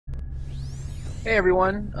Hey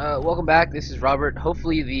everyone, welcome back. This is Robert.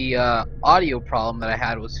 Hopefully the audio problem that I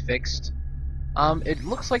had was fixed. It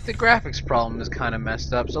looks like the graphics problem is kind of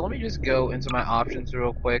messed up, so let me just go into my options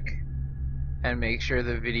real quick and make sure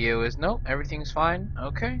the video is... Nope, everything's fine.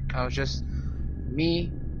 Okay, I was just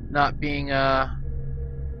me not being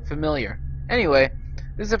familiar. Anyway,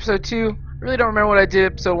 this is episode 2. I really don't remember what I did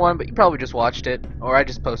episode 1, but you probably just watched it, or I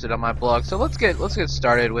just posted on my blog. So let's get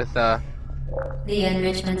started with The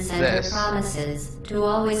Enrichment Center this. promises to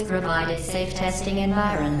always provide a safe testing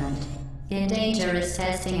environment. In dangerous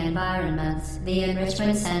testing environments, the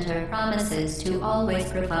Enrichment Center promises to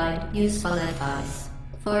always provide useful advice.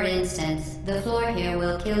 For instance, the floor here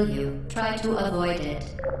will kill you. Try to avoid it.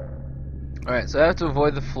 Alright, so I have to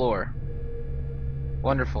avoid the floor.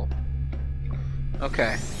 Wonderful.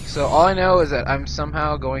 Okay, so all I know is that I'm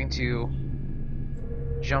somehow going to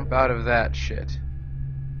jump out of that shit.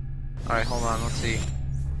 Alright, hold on, let's see.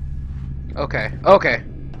 Okay, okay.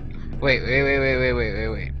 Wait.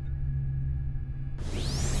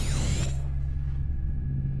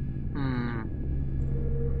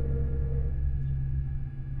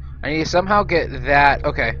 I need to somehow get that.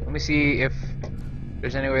 Okay, let me see if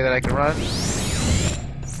there's any way that I can run.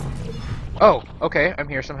 Oh, okay, I'm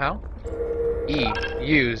here somehow. E,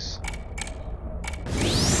 use.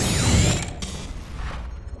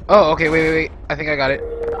 Oh, okay, wait. I think I got it.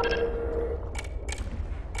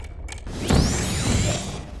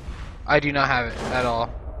 I do not have it at all.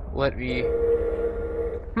 Let me...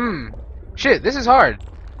 Shit, this is hard.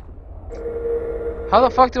 How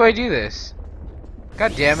the fuck do I do this?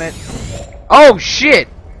 God damn it. Oh, shit!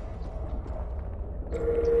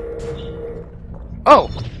 Oh!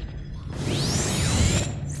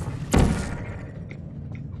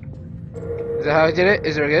 Is that how I did it?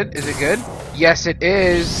 Is it good? Is it good? Yes, it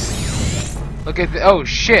is! Look at the... Oh,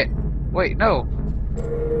 shit! Wait, no.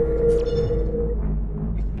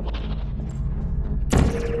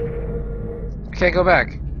 I can't go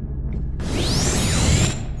back.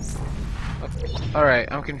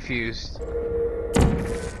 Alright, I'm confused.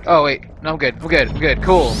 Oh, wait. No, I'm good.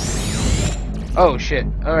 Cool. Oh, shit.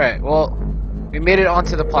 Alright, well, we made it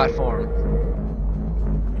onto the platform.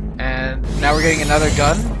 And now we're getting another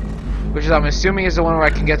gun, which is, I'm assuming, is the one where I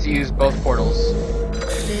can get to use both portals.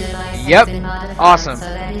 Yep. Awesome. So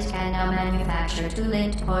that it can now manufacture 2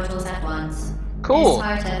 linked portals at once. Cool.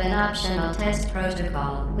 As part of an optional test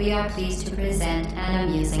protocol, we are pleased to present an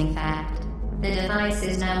amusing fact. The device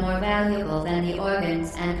is now more valuable than the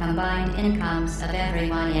organs and combined incomes of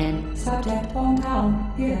everyone in subject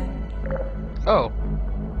hometown here. Oh.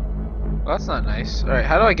 Well, that's not nice. Alright,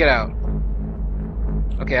 how do I get out?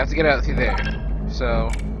 Okay, I have to get out through there.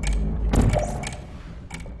 So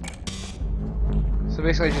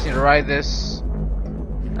basically I just need to ride this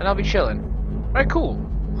and I'll be chilling. Alright, cool.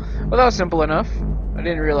 Well, that was simple enough. I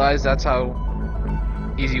didn't realize that's how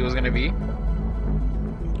easy it was gonna be.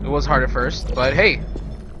 It was hard at first, but hey.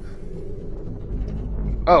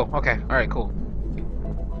 Oh, okay. Alright, cool.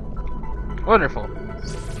 Wonderful.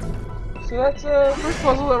 So that's the first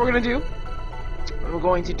puzzle that we're gonna do. We're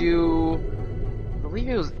going to do... I believe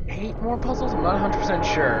it was 8 more puzzles? I'm not 100%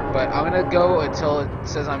 sure, but I'm gonna go until it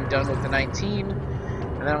says I'm done with the 19,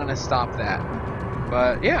 and then I'm gonna stop that.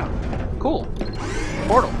 But yeah, cool.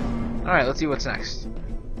 Portal. Alright, let's see what's next.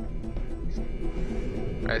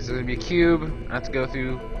 Alright, so there's gonna be a cube. I have to go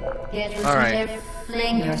through. Alright.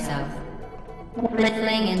 Fling yourself.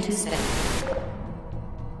 Fling into space.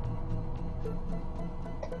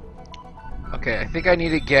 Okay, I think I need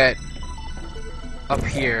to get up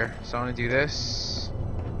here. So I'm gonna do this.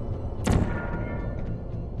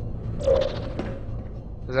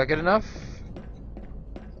 Is that good enough?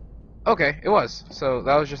 Okay, it was. So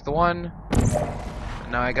that was just the one.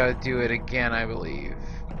 Now I gotta do it again, I believe.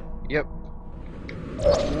 Yep.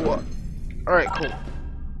 Alright, cool.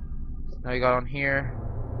 Now you got on here.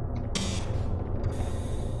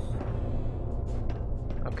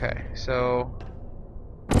 Okay, so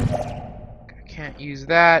I can't use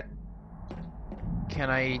that. Can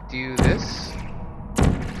I do this?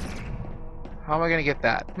 How am I gonna get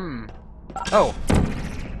that? Oh.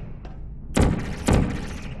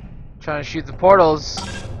 Trying to shoot the portals.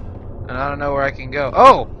 And I don't know where I can go.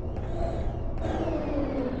 Oh!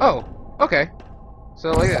 Oh, okay. So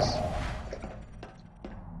like this.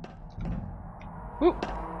 Whoop.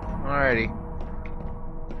 Alrighty.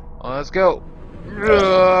 Well, let's go.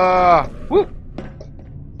 Whoop.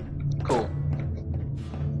 Cool.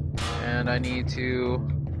 And I need to...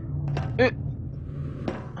 And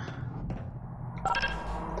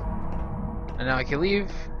now I can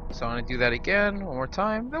leave. So I'm gonna do that again one more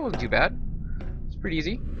time. That wasn't too bad. It's pretty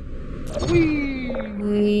easy.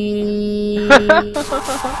 Whee!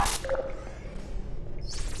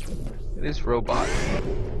 This robot.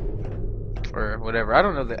 Or whatever. I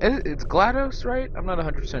don't know. It's GLaDOS, right? I'm not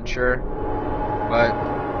 100% sure.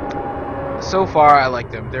 But so far, I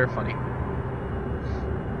like them. They're funny.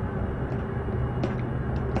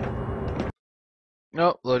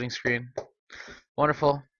 Nope, loading screen.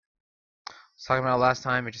 Wonderful. I was talking about it last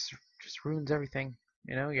time. It just ruins everything.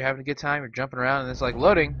 You know, you're having a good time. You're jumping around, and it's like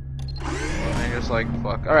loading. And you're just like,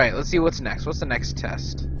 fuck. All right, let's see what's next. What's the next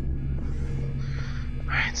test?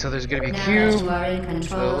 Alright, so there's gonna be a cube, Now that you are in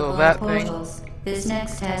control a little of bat all thing. portals, this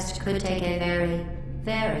next test could take a very,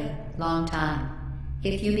 very long time.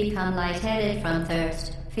 If you become lightheaded from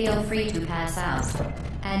thirst, feel free to pass out.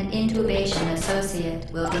 An intubation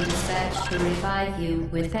associate will be dispatched to revive you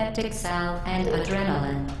with peptic salve and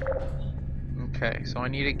adrenaline. Okay, so I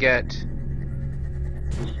need to get...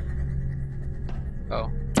 Oh.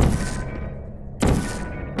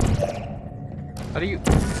 How do you...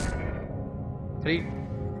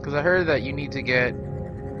 Because I heard that you need to get...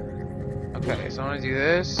 Okay, so I'm gonna do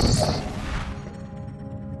this.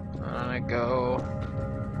 I'm gonna go...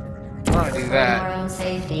 I'm gonna do For your that. own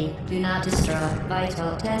safety, do not destroy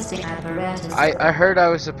vital testing apparatus. I heard I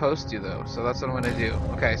was supposed to though, so that's what I'm gonna do.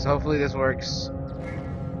 Okay, so hopefully this works.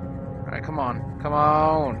 Alright, come on. Come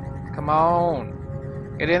on. Come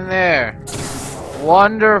on. Get in there.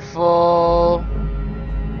 Wonderful.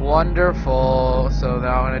 Wonderful. So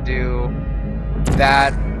now I'm gonna do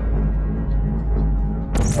that.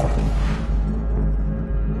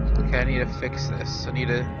 Okay, I need to fix this. I need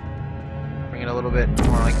to bring it a little bit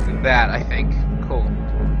more like that, I think. Cool.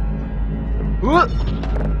 Whoop!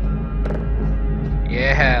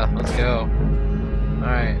 Yeah, let's go.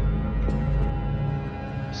 Alright.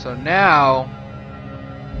 So now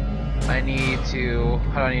I need to...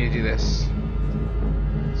 How do I need to do this?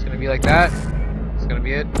 It's gonna be like that. It's gonna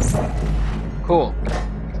be it. Cool.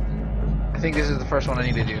 I think this is the first one I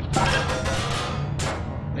need to do.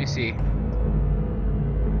 Let me see.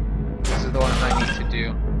 This is the one I need to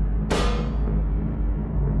do.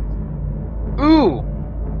 Ooh!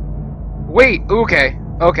 Wait, okay.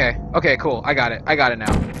 Okay, okay, cool. I got it. I got it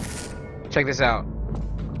now. Check this out.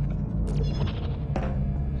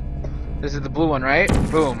 This is the blue one, right?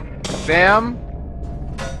 Boom. Bam.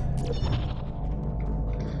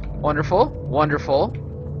 Wonderful. Wonderful.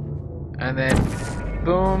 And then,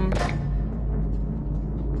 boom.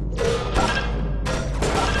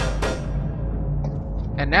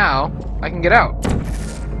 And now, I can get out.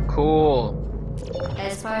 Cool.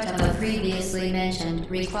 As part of a previously mentioned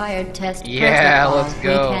required test Yeah, protocol, let's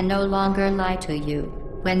go. we can no longer lie to you.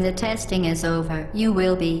 When the testing is over, you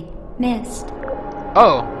will be missed.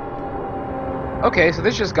 Oh. Okay, so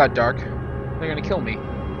this just got dark. They're gonna kill me.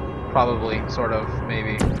 Probably, sort of,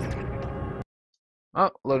 maybe.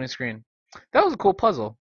 Oh, loading screen. That was a cool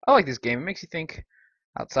puzzle. I like this game. It makes you think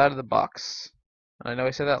outside of the box. I know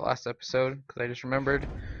I said that last episode, because I just remembered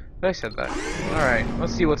that I said that. Alright,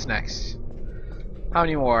 let's see what's next. How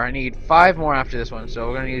many more? I need 5 more after this one. So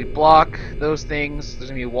we're going to need block, those things. There's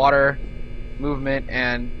going to be water, movement,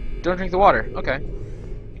 and don't drink the water. Okay.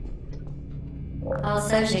 All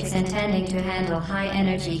subjects intending to handle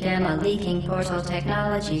high-energy gamma-leaking portal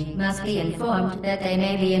technology must be informed that they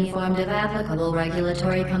may be informed of applicable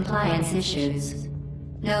regulatory compliance issues.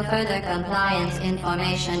 No further compliance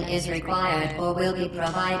information is required or will be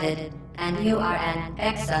provided, and you are an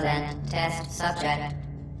excellent test subject.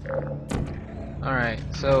 Alright,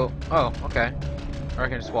 so... Oh, okay. Or I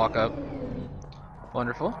can just walk up.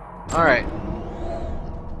 Wonderful. Alright.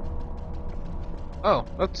 Oh,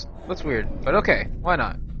 that's weird. But okay, why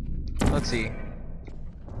not? Let's see.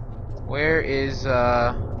 Where is,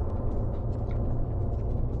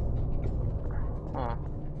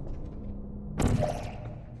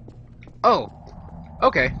 Oh!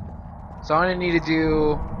 Okay. So I'm gonna need to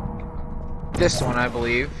do this one, I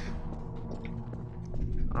believe.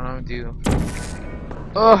 I'm gonna do...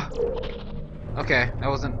 Oh! Okay, that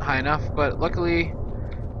wasn't high enough, but luckily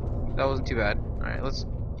that wasn't too bad. Alright, let's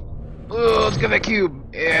get that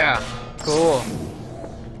cube! Yeah! Cool.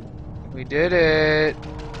 We did it!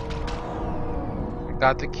 We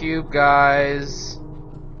got the cube, guys!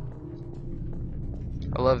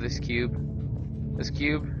 I love this cube. This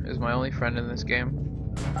cube is my only friend in this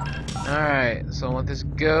game. Alright, so I'll let this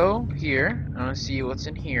go here. I want to see what's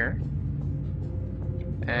in here.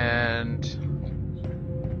 And...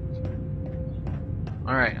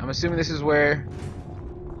 Alright, I'm assuming this is where...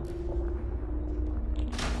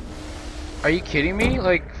 Are you kidding me?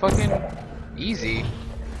 Like, fucking easy.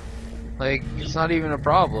 Like, it's not even a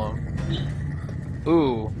problem.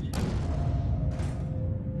 Ooh.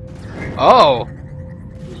 Oh!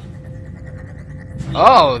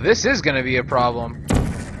 Oh, this is gonna be a problem.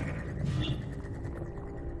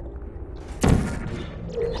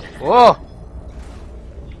 Whoa!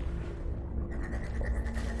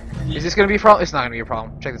 Is this gonna be a problem? It's not gonna be a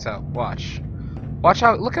problem. Check this out. Watch. Watch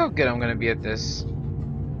how. Look how good I'm gonna be at this.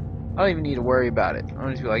 I don't even need to worry about it. I'm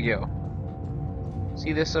gonna just be like, yo.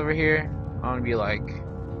 See this over here? I'm gonna be like,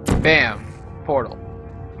 bam, portal.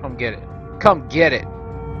 Come get it. Come get it.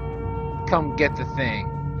 Come get the thing.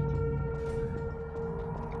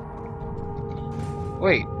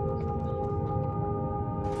 Wait.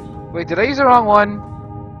 Wait, did I use the wrong one?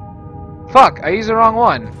 Fuck, I used the wrong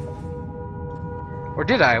one. Or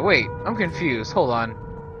did I? Wait, I'm confused. Hold on.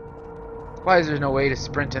 Why is there no way to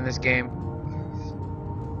sprint in this game?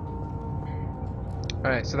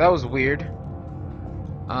 Alright, so that was weird.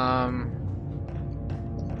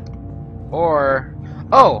 Or...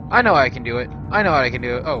 Oh, I know I can do it. I know how I can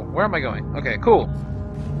do it. Oh, where am I going? Okay, cool.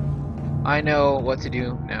 I know what to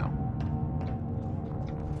do now.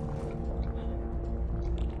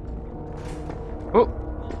 Ooh.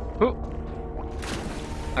 Ooh.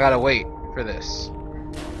 I gotta wait for this.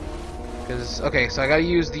 Cause, okay, so I gotta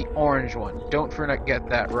use the orange one. Don't forget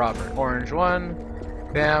that, Robert. Orange one.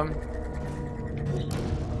 Bam.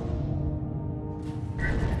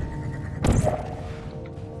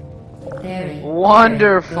 Very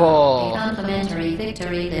Wonderful! A complimentary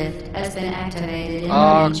victory lift has been activated in the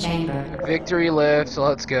main chamber. Victory lift, so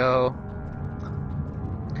let's go.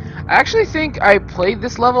 I actually think I played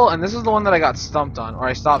this level, and this is the one that I got stumped on, or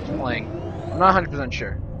I stopped playing. I'm not 100%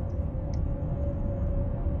 sure.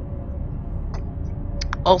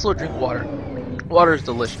 Also, drink water. Water is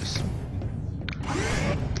delicious.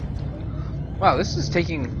 Wow, this is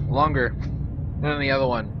taking longer than the other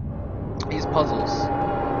one. These puzzles.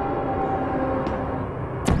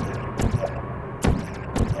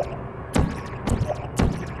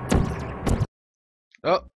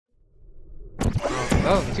 Oh. That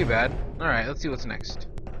wasn't too bad. Alright, let's see what's next.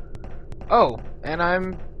 Oh, and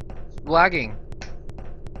I'm lagging.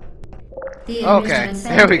 The okay, Enrichment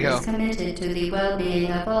there we Center go. is committed to the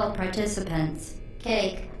well-being of all participants.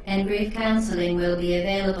 Cake and brief counseling will be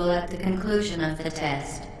available at the conclusion of the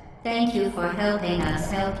test. Thank you for helping us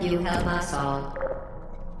help you help us all.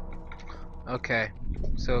 Okay,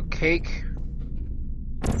 so cake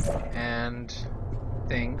and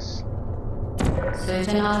things.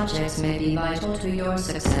 Certain objects may be vital to your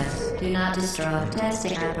success. Do not destroy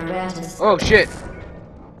testing apparatus. Oh shit!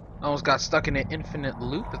 Almost got stuck in an infinite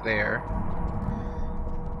loop there.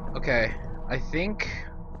 Okay, I think...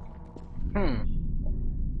 How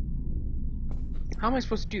am I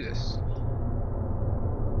supposed to do this?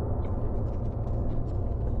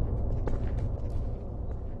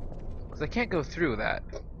 Because I can't go through that.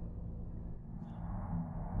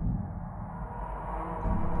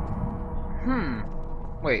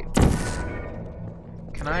 Wait.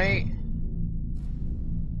 Can I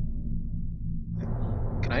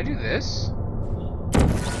do this?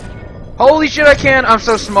 Holy shit, I can! I'm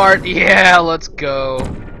so smart! Yeah, let's go.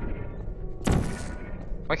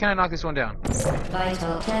 Why can't I knock this one down?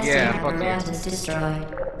 Vital testing apparatus destroyed.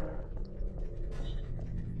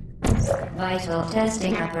 Vital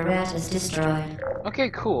testing apparatus destroyed.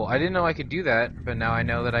 Okay, cool. I didn't know I could do that, but now I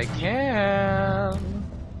know that I can.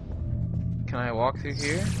 Can I walk through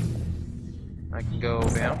here? I can go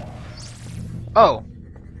bam. Oh!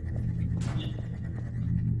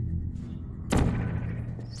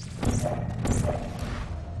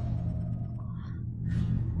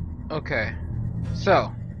 Okay.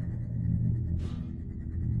 So.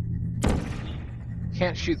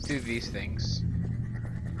 Can't shoot through these things.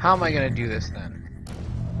 How am I gonna do this then?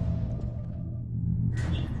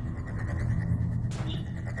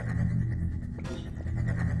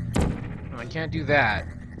 I can't do that.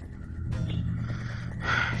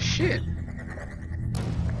 Shit.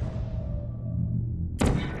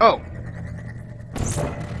 Oh.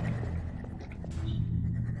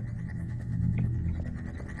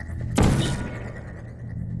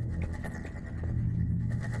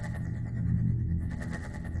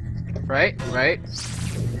 Right?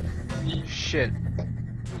 Shit.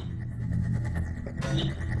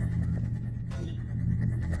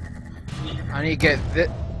 I need to get this.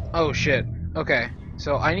 Oh shit. Okay.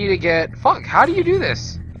 So I need to get. Fuck, how do you do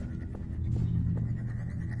this?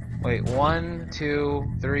 Wait, 1,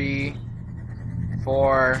 2, 3,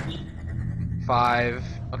 4, 5.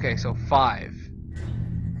 Okay, so 5.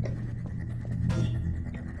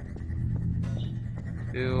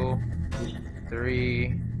 2,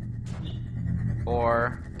 3,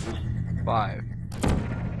 4, 5.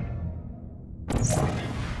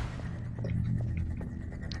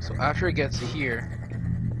 So after it gets to here,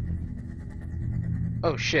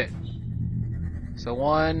 Oh shit. So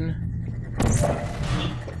one.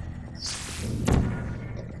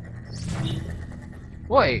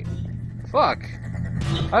 Wait. Fuck.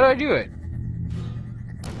 How do I do it?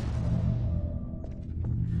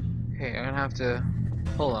 Okay, I'm gonna have to.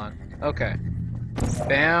 Hold on. Okay.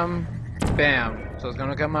 Bam. Bam. So it's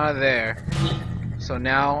gonna come out of there. So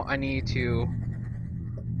now I need to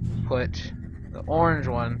put the orange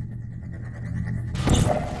one.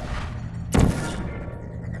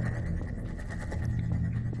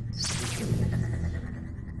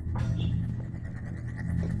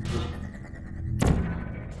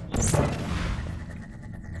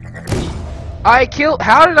 I killed.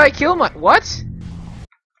 How did I kill my? What?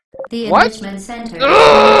 The What? Enrichment Center is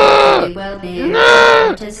for the well-being of all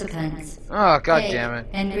participants. Oh, god Cake damn it.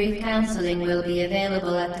 and grief counseling will be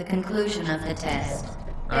available at the conclusion of the test.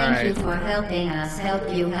 Thank you for helping us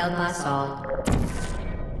help you help us all.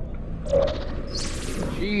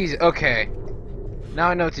 Jeez, okay. Now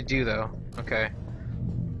I know what to do though. Okay.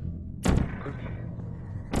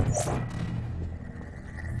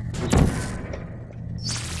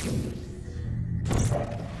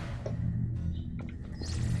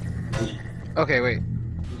 Okay, wait.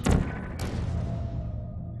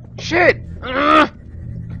 Shit! Ugh!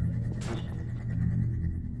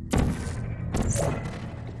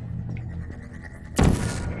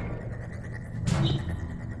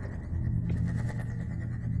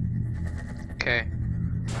 Okay.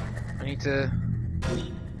 I need to...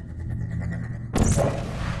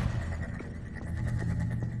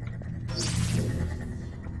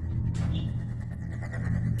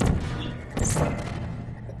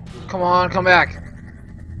 Come on, come back!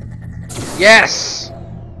 Yes!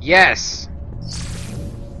 Yes!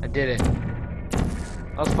 I did it.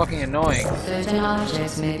 That was fucking annoying. Certain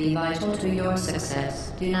objects may be vital to your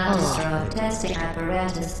success. Do not destroy testing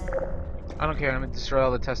apparatus. I don't care, I'm gonna destroy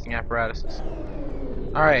all the testing apparatuses.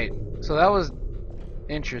 Alright, so that was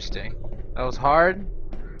interesting. That was hard,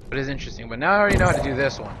 but it's interesting. But now I already know how to do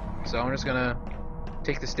this one. So I'm just gonna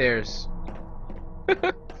take the stairs.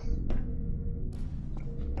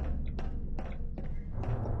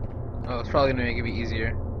 Oh, it's probably gonna make it be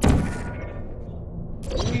easier.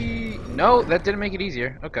 No, that didn't make it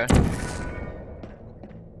easier. Okay.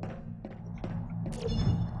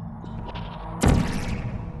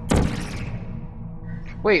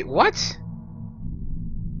 Wait, what?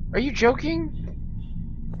 Are you joking?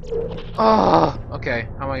 Oh, okay.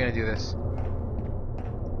 How am I gonna do this?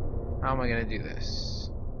 How am I gonna do this?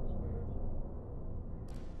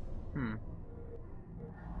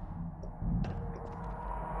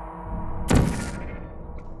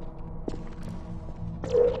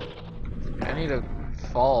 I need to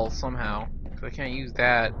fall somehow, so I can't use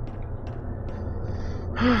that.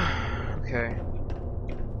 Okay.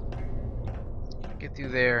 Get through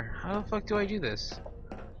there. How the fuck do I do this?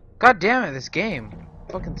 God damn it, this game.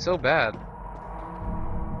 Fucking so bad.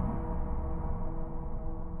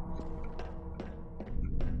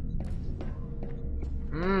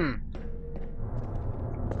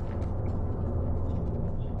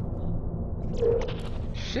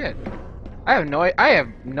 Shit. I have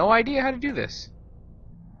no idea how to do this.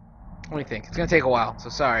 Let me think. It's gonna take a while, so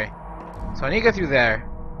sorry. So I need to go through there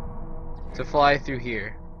to fly through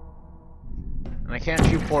here. And I can't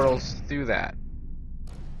shoot portals through that.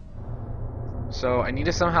 So I need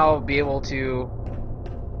to somehow be able to...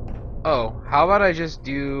 Oh, how about I just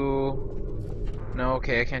do... No,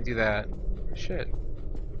 okay, I can't do that. Shit.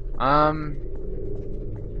 I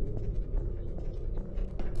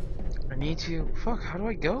need to... Fuck, how do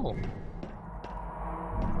I go?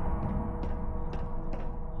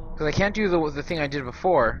 Because I can't do the thing I did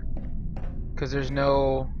before. Because there's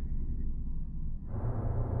no...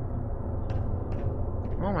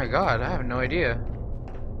 Oh my god, I have no idea.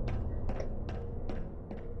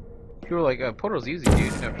 People are like, Portal's easy,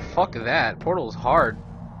 dude. No, fuck that. Portal's hard.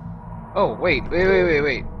 Oh, wait.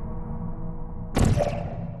 Wait.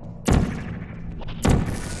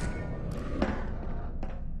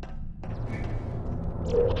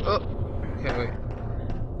 Oh, okay, wait.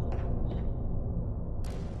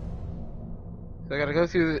 So I gotta go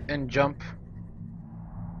through and jump.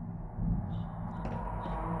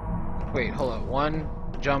 Wait, hold on. 1,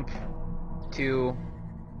 jump, 2.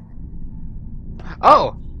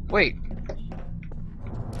 Oh! Wait.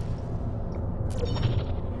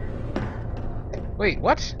 Wait,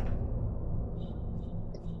 what?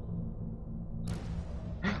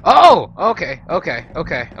 Oh! Okay.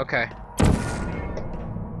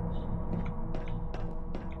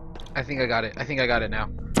 I think I got it. I think I got it now.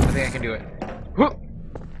 I think I can do it. Whoop!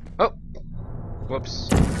 Oh! Whoops.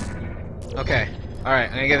 Okay. Alright,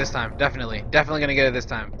 I'm gonna get it this time. Definitely. Definitely gonna get it this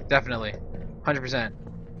time. Definitely. 100%.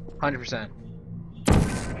 100%.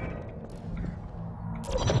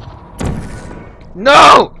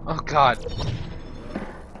 No! Oh god.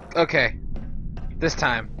 Okay. This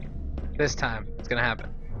time. This time. It's gonna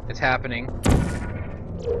happen. It's happening.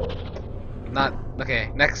 Not.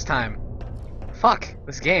 Okay, next time. Fuck!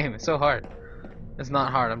 This game is so hard. It's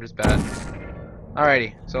not hard, I'm just bad.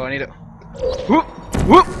 Alrighty, so I need to. Whoop!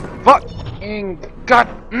 Whoop! Fuck! God!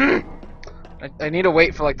 I need to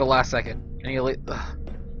wait for like the last second. I need to wait. Ugh.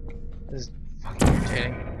 This is fucking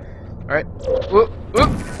irritating. Alright. Whoop! Whoop!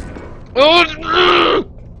 Oh!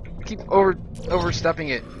 I keep overstepping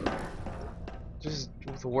it. Just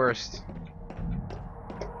the worst.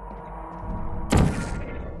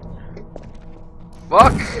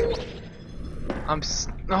 Fuck!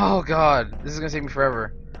 Oh god, this is gonna take me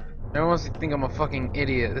forever. Everyone wants to think I'm a fucking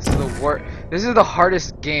idiot. This is the worst. This is the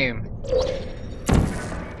hardest game.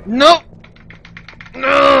 Nope!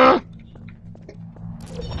 No!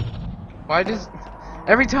 Why does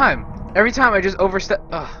every time I just overstep?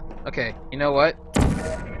 Ugh. Okay, you know what?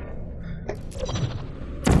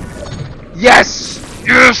 Yes!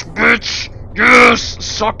 Yes, bitch! Yes!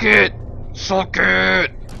 Suck it! Suck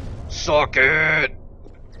it! Suck it!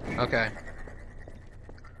 Okay.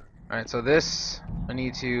 Alright, so this, I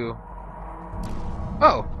need to...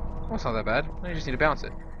 Oh! That's not that bad. I just need to bounce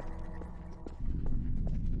it.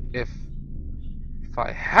 If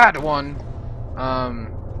I had one...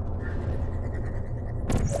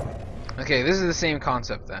 Okay, this is the same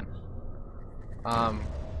concept then. I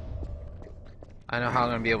know how I'm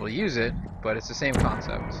going to be able to use it, but it's the same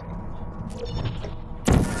concept.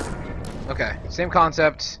 Okay, same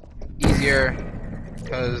concept, easier,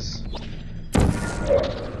 because...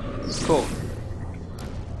 Cool.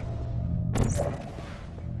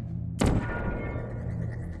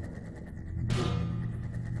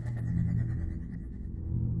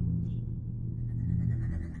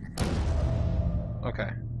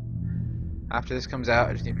 Okay. After this comes out,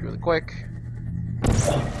 I just need to be really quick.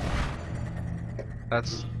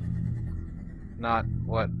 That's not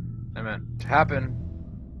what I meant to happen.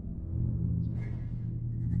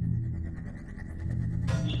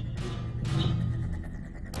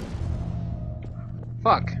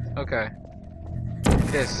 Fuck. Okay.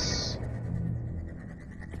 This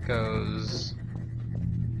goes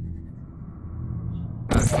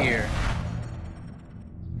out here.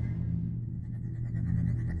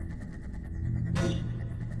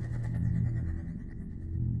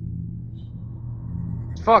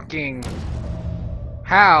 Fucking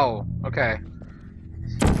how? Okay.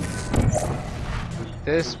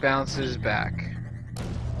 This bounces back.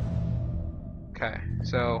 Okay,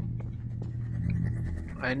 so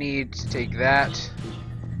I need to take that.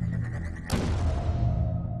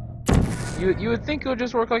 You would think it would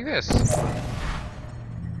just work like this.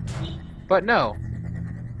 But no.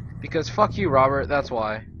 Because fuck you, Robert, that's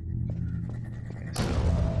why. Okay, so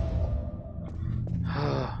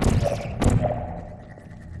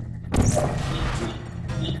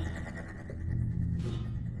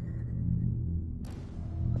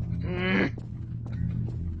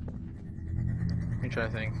Let me try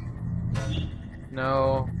to think.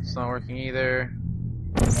 No, it's not working either.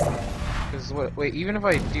 Cause what? Wait, even if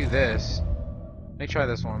I do this, let me try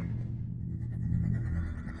this one.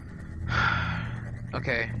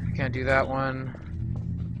 Okay, I can't do that one.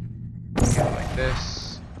 Do it like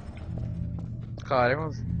this. God,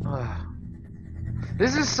 everyone's. Ugh.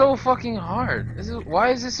 This is so fucking hard.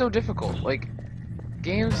 Why is this so difficult? Like,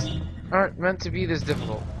 games aren't meant to be this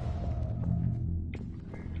difficult.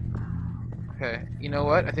 Okay, you know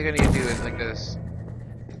what? I think I need to do it like this.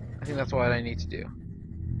 I think that's what I need to do.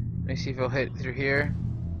 Let me see if it'll hit through here,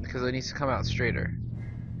 because it needs to come out straighter.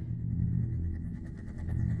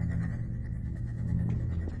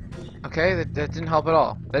 Okay, that didn't help at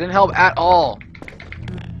all. That didn't help at all.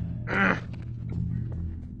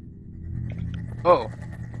 Oh.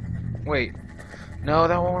 Wait. No,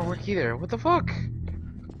 that won't work either. What the fuck?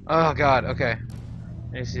 Oh god, okay.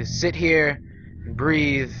 I need to just sit here and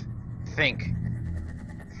breathe. Think.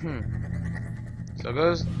 So it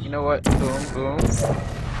goes, you know what? Boom, boom.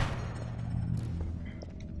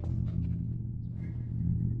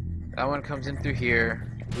 That one comes in through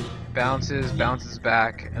here, bounces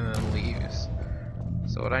back, and then leaves.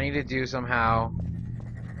 So what I need to do somehow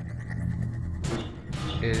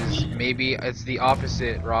is maybe it's the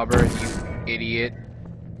opposite, Robert, you idiot.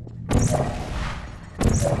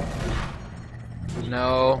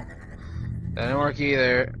 No, that didn't work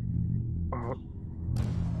either.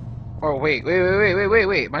 Oh wait.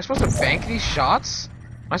 Am I supposed to bank these shots?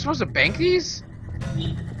 Am I supposed to bank these?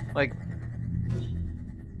 Like,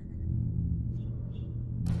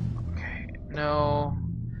 No.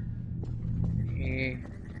 He...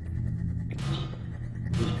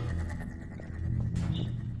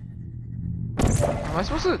 Am I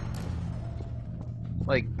supposed to...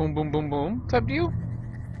 like, boom, boom, boom, boom type deal?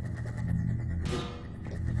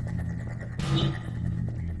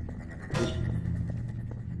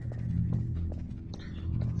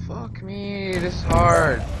 Fuck me, this is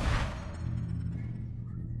hard.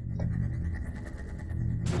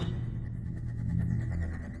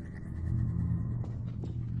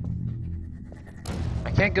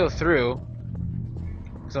 I can't go through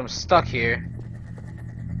because I'm stuck here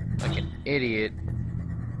like an idiot.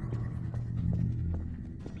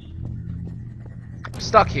 I'm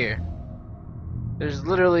stuck here. There's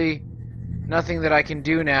literally nothing that I can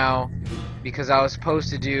do now because I was supposed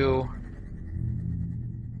to do...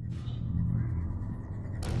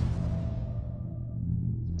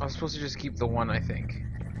 I was supposed to just keep the one, I think.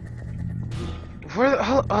 Where the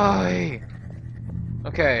hell? Oh, hey.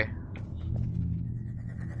 Okay.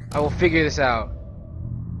 I will figure this out.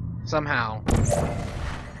 Somehow.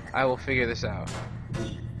 I will figure this out.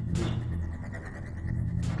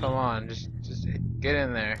 Come on, just get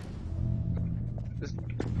in there.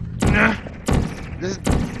 This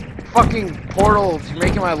fucking portal, you're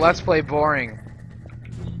making my Let's Play boring.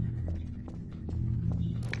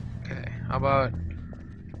 Okay, how about...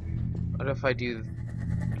 what if I do...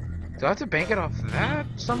 do I have to bank it off that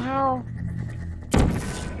somehow?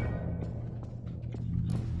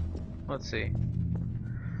 Let's see.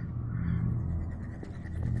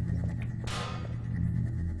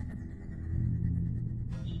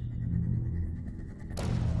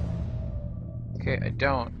 Okay, I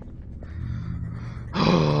don't.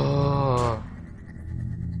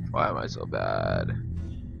 Why am I so bad?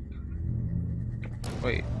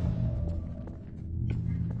 Wait.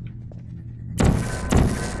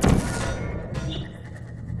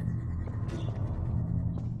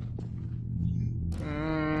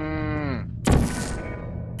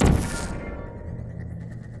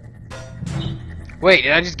 Wait,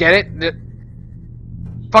 did I just get it?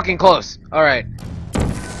 Fucking close. Alright.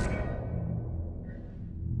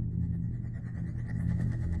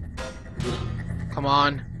 Come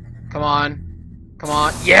on. Come on. Come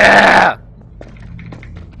on. Yeah!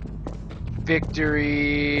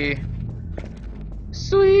 Victory.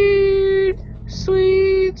 Sweet,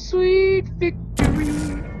 sweet, sweet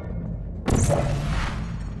victory.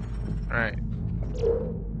 Alright.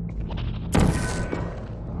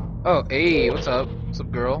 Oh, hey, what's up? What's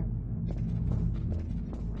up, girl?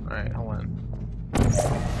 Alright, hold on.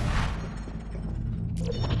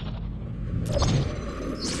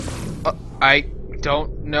 I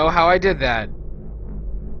don't know how I did that.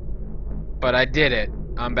 But I did it.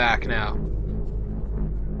 I'm back now.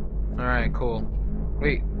 Alright, cool.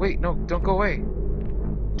 Wait, no, don't go away.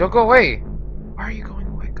 Don't go away! Why are you going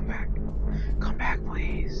away? Come back. Come back,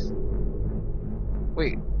 please.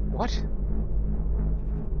 Wait, what?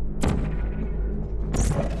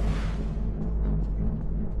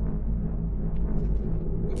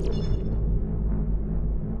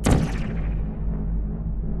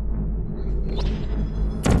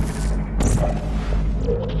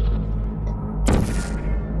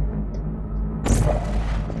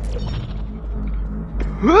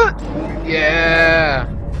 Yeah.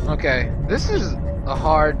 Okay. This is a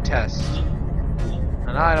hard test,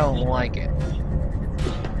 and I don't like it.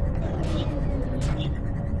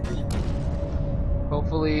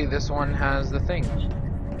 Hopefully, this one has the thing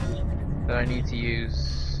that I need to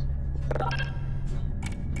use.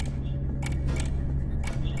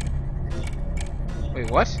 Wait,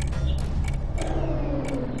 what?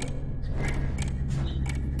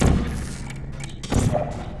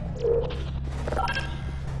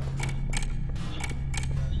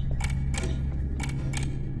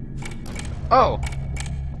 Oh!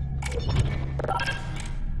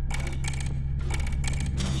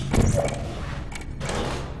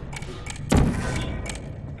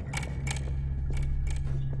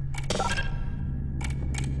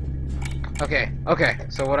 Okay,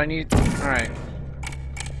 so what I need... Alright.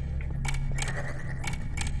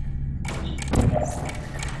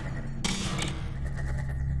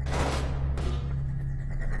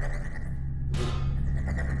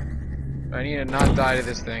 I need to not die to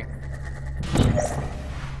this thing.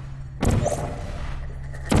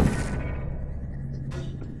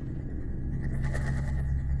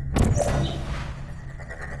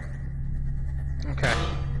 Okay.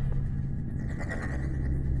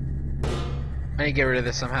 I need to get rid of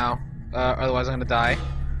this somehow. Otherwise I'm gonna die.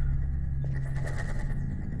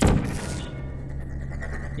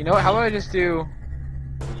 You know what? How about I just do...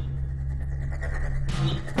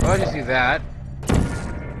 How about I just do that?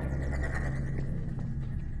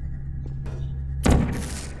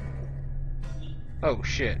 Oh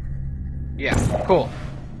shit. Yeah, cool.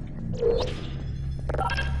 Did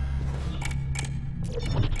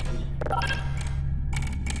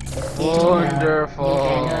you know Wonderful. you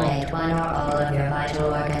can donate one or all of your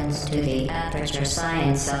vital organs to the Aperture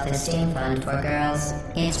Science Self-Esteem Fund for Girls?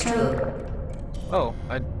 It's true. Oh,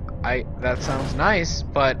 that sounds nice,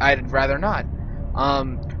 but I'd rather not.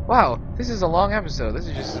 Wow, this is a long episode. This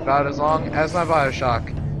is just about as long as my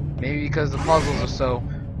Bioshock. Maybe because the puzzles are so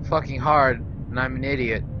fucking hard and I'm an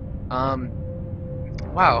idiot.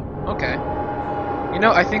 Wow, okay. You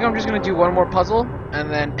know, I think I'm just gonna do one more puzzle and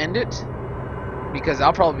then end it, because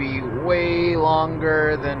that'll probably be way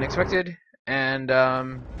longer than expected, and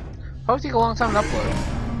probably take a long time to upload.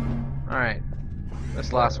 Alright,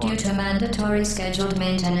 this last one. Due to mandatory scheduled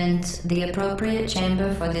maintenance, the appropriate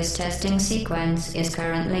chamber for this testing sequence is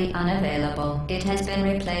currently unavailable. It has been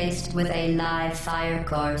replaced with a live fire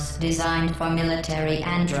course designed for military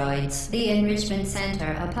androids. The Enrichment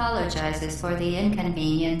Center apologizes for the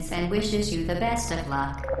inconvenience and wishes you the best of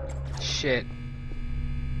luck. Shit.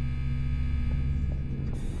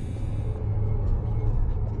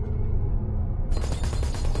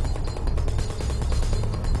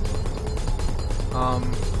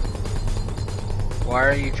 Why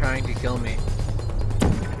are you trying to kill me?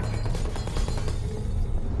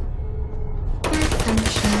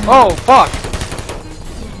 Oh, fuck!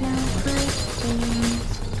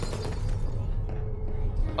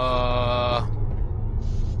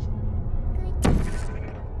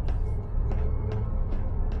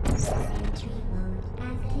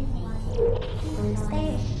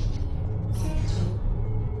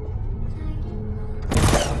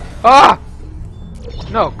 Ah!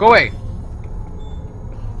 No, go away!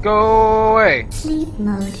 Go away! Sleep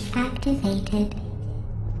mode activated.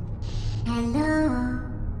 Hello.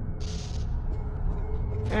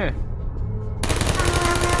 Eh.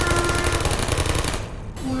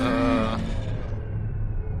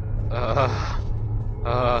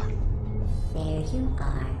 There you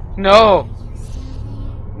are. No!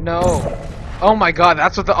 No! Oh my god,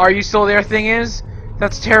 that's what the "Are you still there" thing is?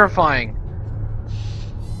 That's terrifying.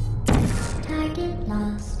 Target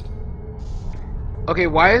lost. Okay,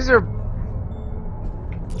 why is there...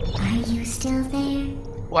 Are you still there?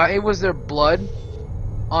 Why was there blood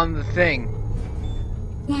on the thing?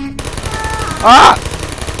 Now, Ah!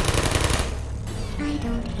 I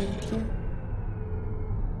don't hate you.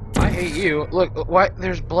 I hate you. Look, why?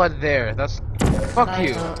 There's blood there. That's... Fuck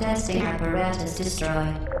you. Vital testing apparatus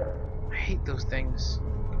destroyed. I hate those things.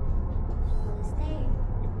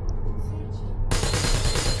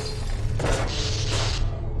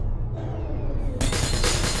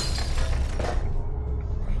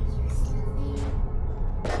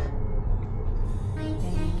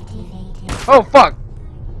 Oh, fuck!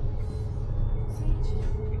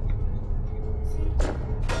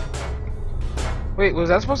 Wait, was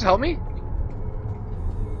that supposed to help me?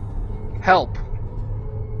 Help.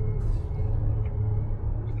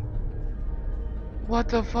 What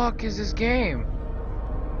the fuck is this game?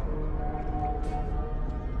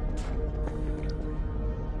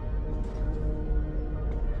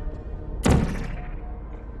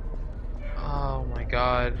 Oh my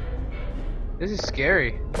god. This is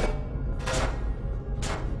scary.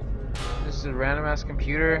 This is a random ass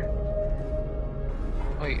computer.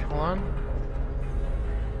 Wait, hold on.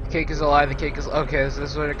 The cake is alive, the cake is... Okay, so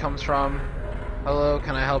this is where it comes from. Hello,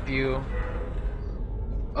 can I help you?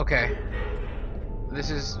 Okay. This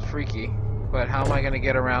is freaky, but how am I gonna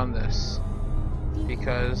get around this?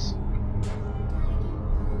 Because...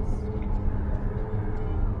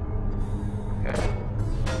 Okay.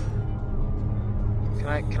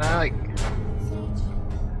 Can I like...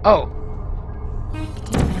 Oh!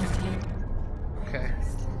 Okay.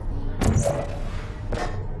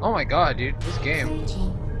 Oh my god, dude, this game.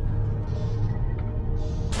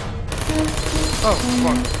 Oh,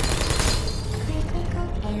 fuck.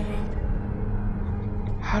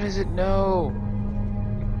 How does it know?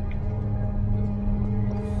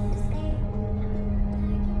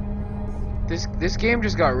 This game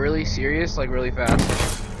just got really serious, like really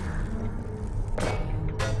fast.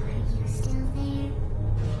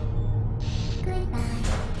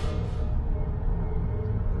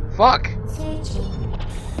 Fuck! Searching.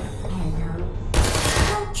 Hello.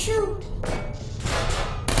 Don't shoot.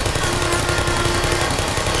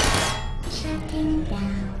 Shutting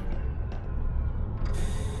down.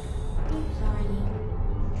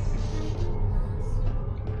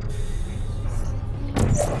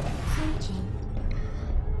 Searching.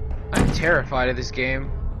 I'm terrified of this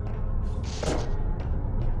game.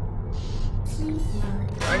 Sleep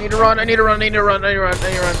mode. I need to run, I need to run, I need to run, I need to run, I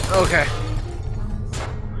need to run. Okay.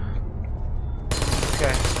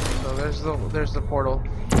 there's the portal.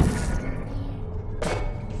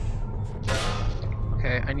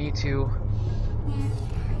 Okay, I need to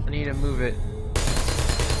move it.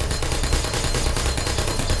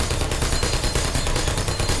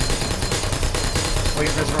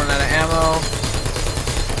 Waiting for this to run out of ammo.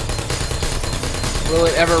 Will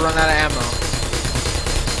it ever run out of ammo?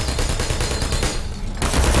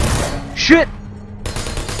 Shit!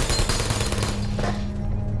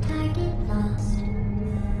 Target lost.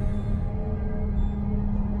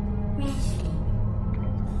 Resting.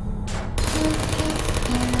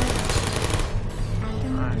 I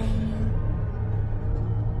don't blame you.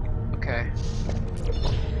 Okay.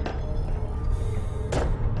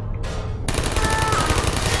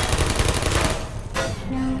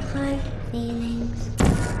 No hard feelings.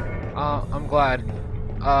 I'm glad.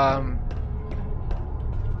 I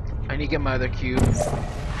need to get my other cube.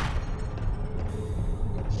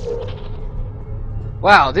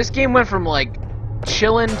 Wow, this game went from like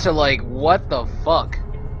chillin' to like what the fuck.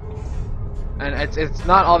 And it's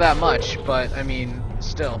not all that much, but I mean,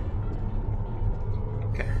 still.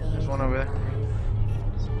 Okay, there's one over there.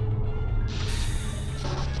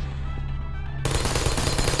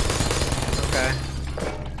 Okay.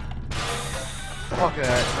 Fuck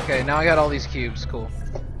that. Okay, now I got all these cubes. Cool.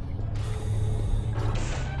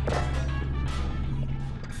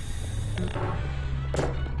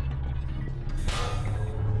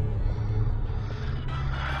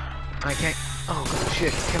 I can't. Oh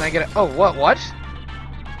shit! Can I get it? Oh, what? What?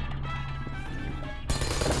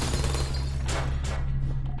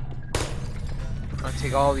 I'll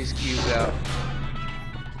take all these cubes out.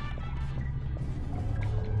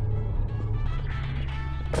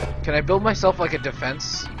 Can I build myself like a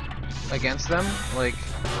defense against them? Like,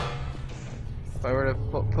 if I were to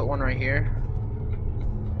put one right here,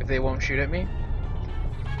 if they won't shoot at me,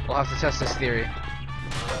 we'll have to test this theory.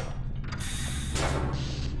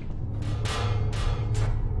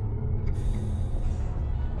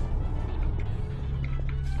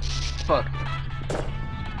 Fuck.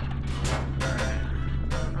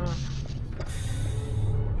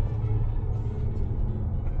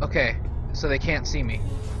 Okay, so they can't see me.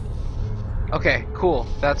 Okay, cool.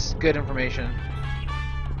 That's good information.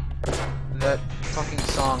 That fucking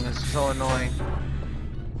song is so annoying.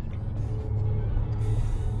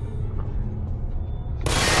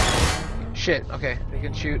 Shit, okay, they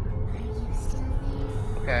can shoot.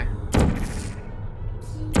 Okay.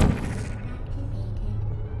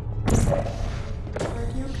 Will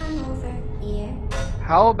you come over here?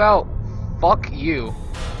 How about fuck you?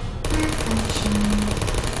 Malfunction.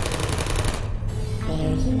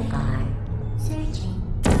 There you are. Searching.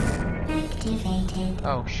 Activated.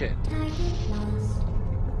 Oh shit. Target lost.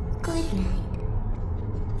 Good night.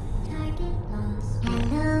 Target lost.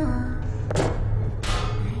 Hello.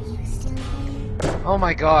 Are you still there? Oh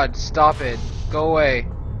my god, stop it. Go away.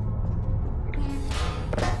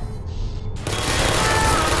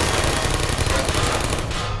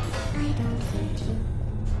 I don't hate you.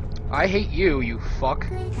 I hate you, you fuck.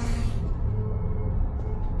 Goodbye.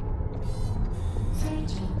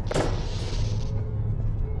 Searching.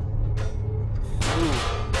 Ooh.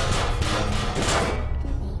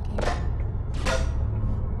 Activated.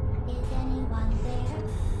 Is anyone there?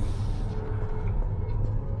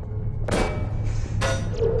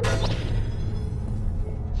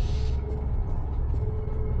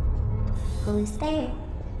 Who's there?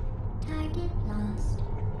 Target lost.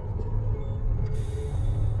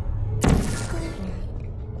 Good night.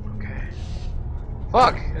 Okay.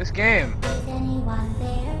 Fuck, this game. Is anyone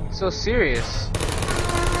there? It's so serious.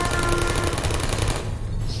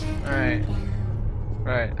 Alright.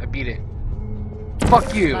 Alright, I beat it.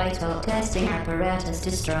 Fuck you! Vital testing apparatus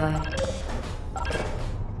destroyed.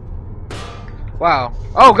 Wow.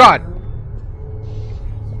 Oh god!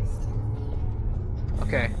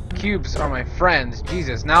 Okay. Cubes are my friends.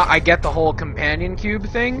 Jesus. Now I get the whole companion cube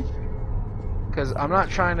thing? Because I'm not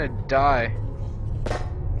trying to die.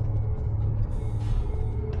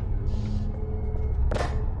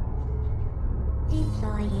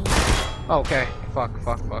 Deploying. Okay. Fuck.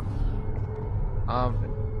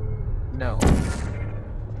 No.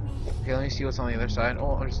 Okay, let me see what's on the other side.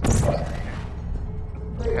 Oh,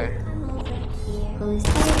 okay. Come over here. Who's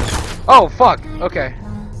there? Oh, fuck! Okay.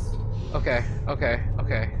 Lost. Okay.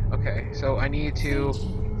 So I need to...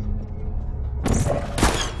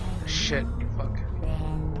 Shit. Fuck.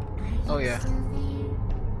 Oh, yeah.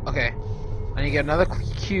 Okay. I need to get another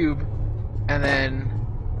cube, and then...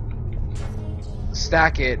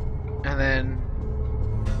 stack it, and then...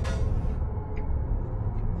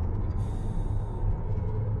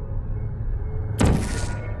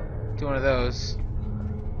 do one of those.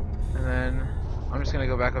 And And then I'm just gonna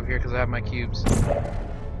go back up here because I have my cubes. I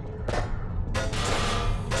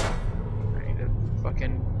need to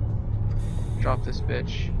fucking drop this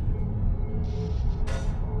bitch.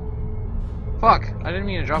 Fuck! I didn't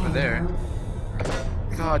mean to drop it there.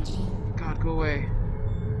 God, God, go away.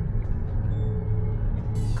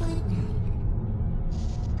 Good night.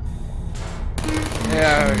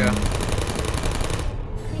 Yeah, there we go.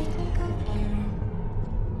 Critical error.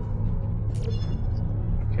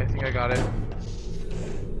 Okay, I think I got it.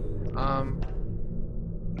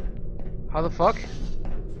 How the fuck?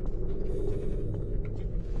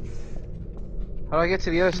 How do I get to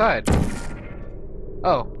the other side?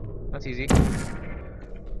 Oh, that's easy.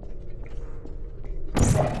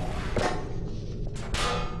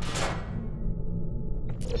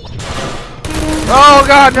 Oh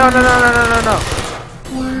god, no, no, no, no, no, no, no.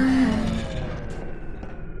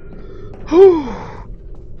 Whew.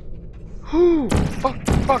 Whew.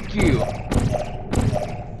 Fuck you.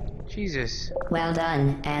 Jesus. Well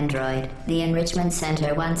done, Android. The Enrichment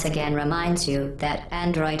Center once again reminds you that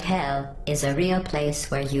Android Hell is a real place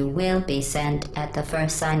where you will be sent at the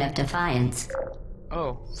first sign of defiance.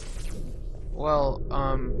 Oh. Well,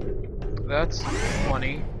 that's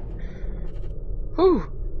funny. Whew.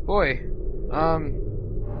 Boy.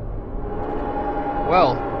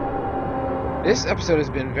 Well, this episode has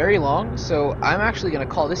been very long, so I'm actually going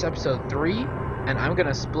to call this episode 3, and I'm going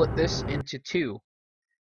to split this into 2.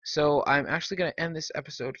 So I'm actually going to end this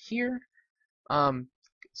episode here.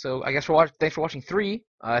 So I guess thanks for watching 3.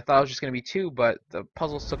 I thought it was just going to be 2, but the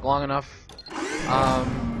puzzles took long enough.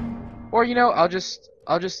 Or you know, I'll just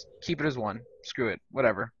keep it as 1. Screw it.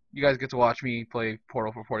 Whatever. You guys get to watch me play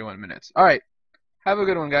Portal for 41 minutes. All right. Have a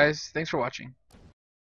good one, guys. Thanks for watching.